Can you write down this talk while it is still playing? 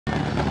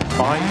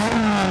5,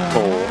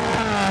 4,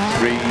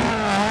 3,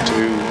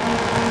 2,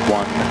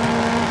 1,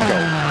 go.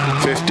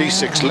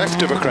 56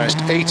 left of a crest,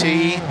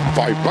 80,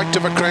 5 right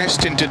of a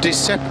crest into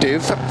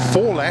deceptive,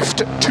 4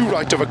 left, 2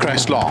 right of a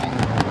crest long.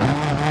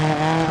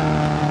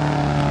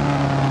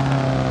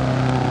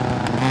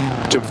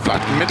 To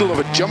flat middle of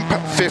a jump,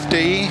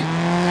 50,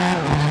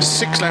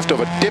 6 left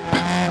of a dip,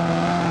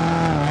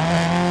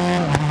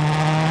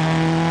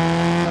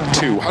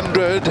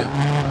 200,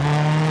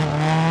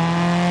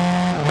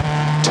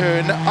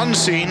 turn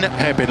unseen,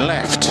 hairpin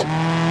left,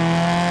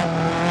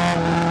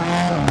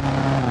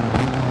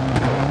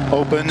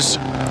 opens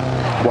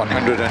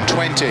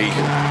 120,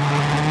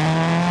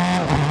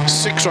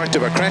 6 right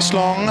of a crest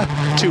long,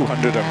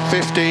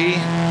 250,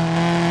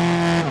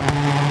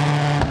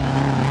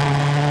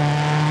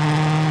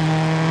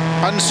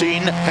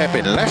 unseen,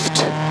 hairpin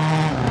left,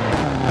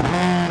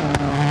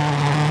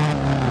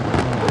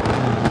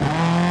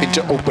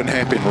 into open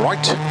hairpin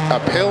right,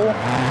 uphill,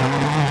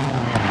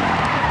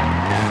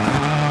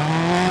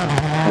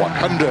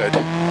 100,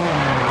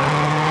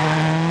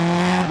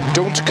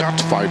 don't cut,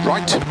 5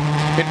 right,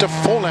 into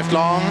 4 left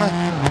long,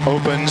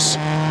 opens,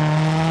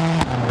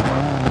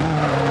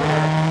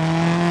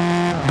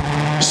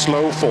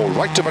 slow 4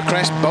 right of a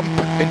crest, bump,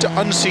 into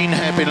unseen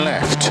hairpin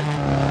left,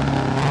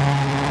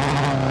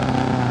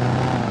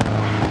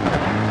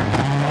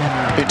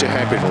 into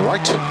hairpin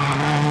right,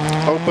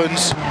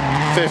 opens,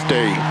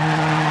 50,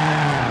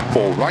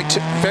 4 right,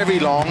 very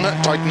long,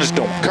 tightens,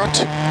 don't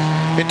cut,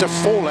 into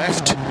 4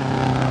 left,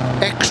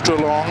 extra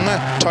long,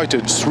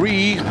 tightens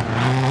 3,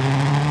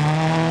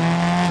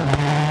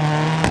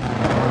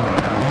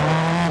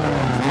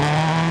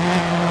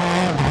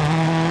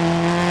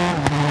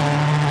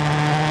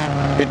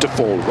 into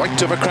 4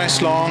 right of a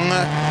crest long,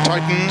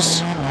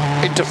 tightens,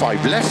 into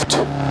 5 left,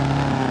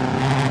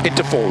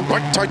 into 4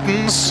 right,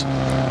 tightens,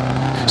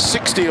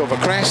 60 over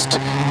crest,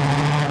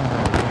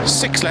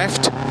 6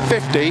 left,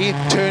 50,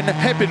 turn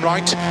hairpin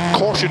right,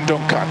 caution,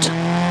 don't cut.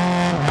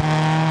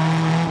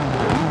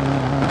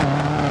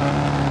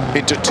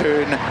 Into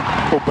turn,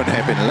 open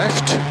hairpin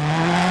left,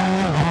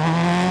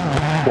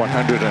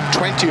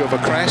 120 over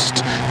crest,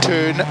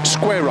 turn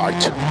square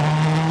right,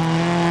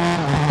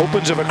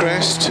 opens over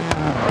crest,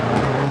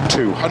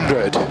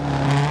 200,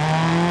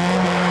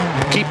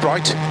 keep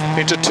right,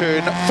 into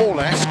turn 4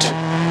 left,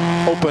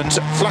 opens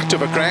flat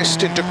of a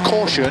crest, into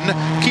caution,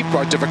 keep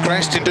right of a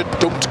crest, into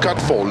don't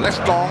cut 4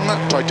 left long,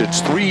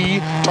 tightens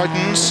 3,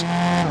 tightens,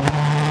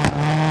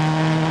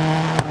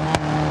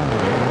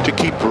 to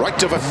keep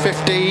right of a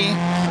 50,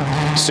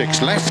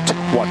 6 left,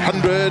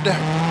 100,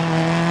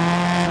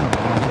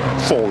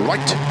 4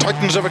 right,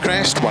 tightens of a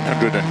crest,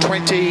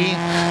 120,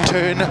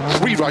 turn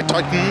 3 right,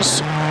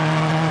 tightens,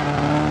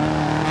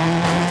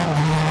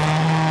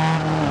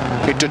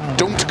 into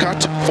don't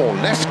cut, 4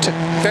 left,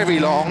 very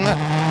long,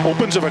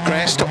 opens of a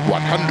crest,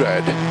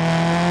 100.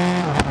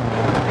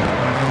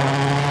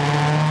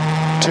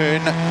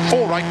 Turn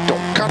 4 right,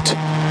 don't cut,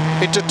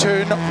 into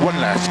turn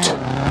 1 left.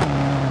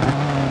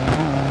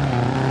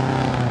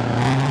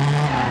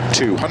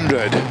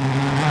 200.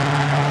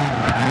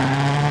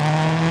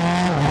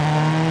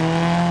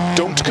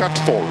 Don't cut,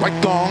 4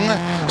 right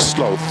long,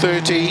 slow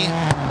 30,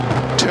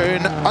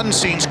 turn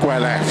unseen square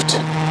left.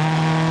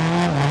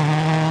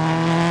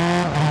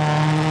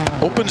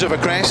 Opens of a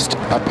crest,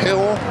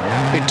 uphill,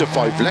 into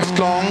 5 left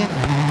long,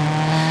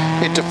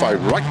 into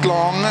 5 right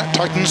long,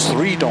 tightens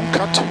 3, don't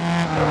cut.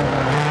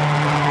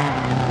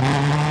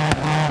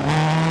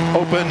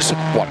 Opens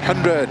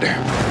 100.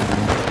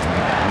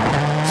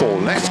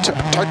 4 left,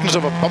 tightens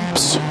over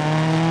bumps,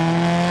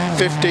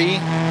 50.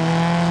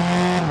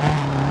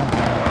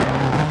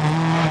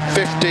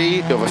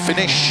 50 over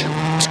finish,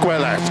 square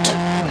left,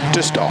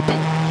 to stop.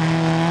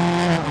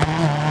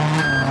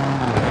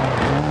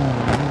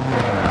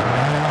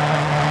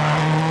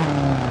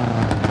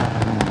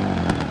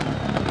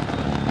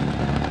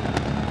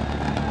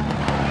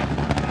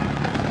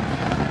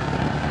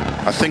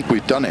 I think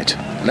we've done it.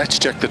 Let's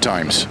check the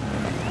times.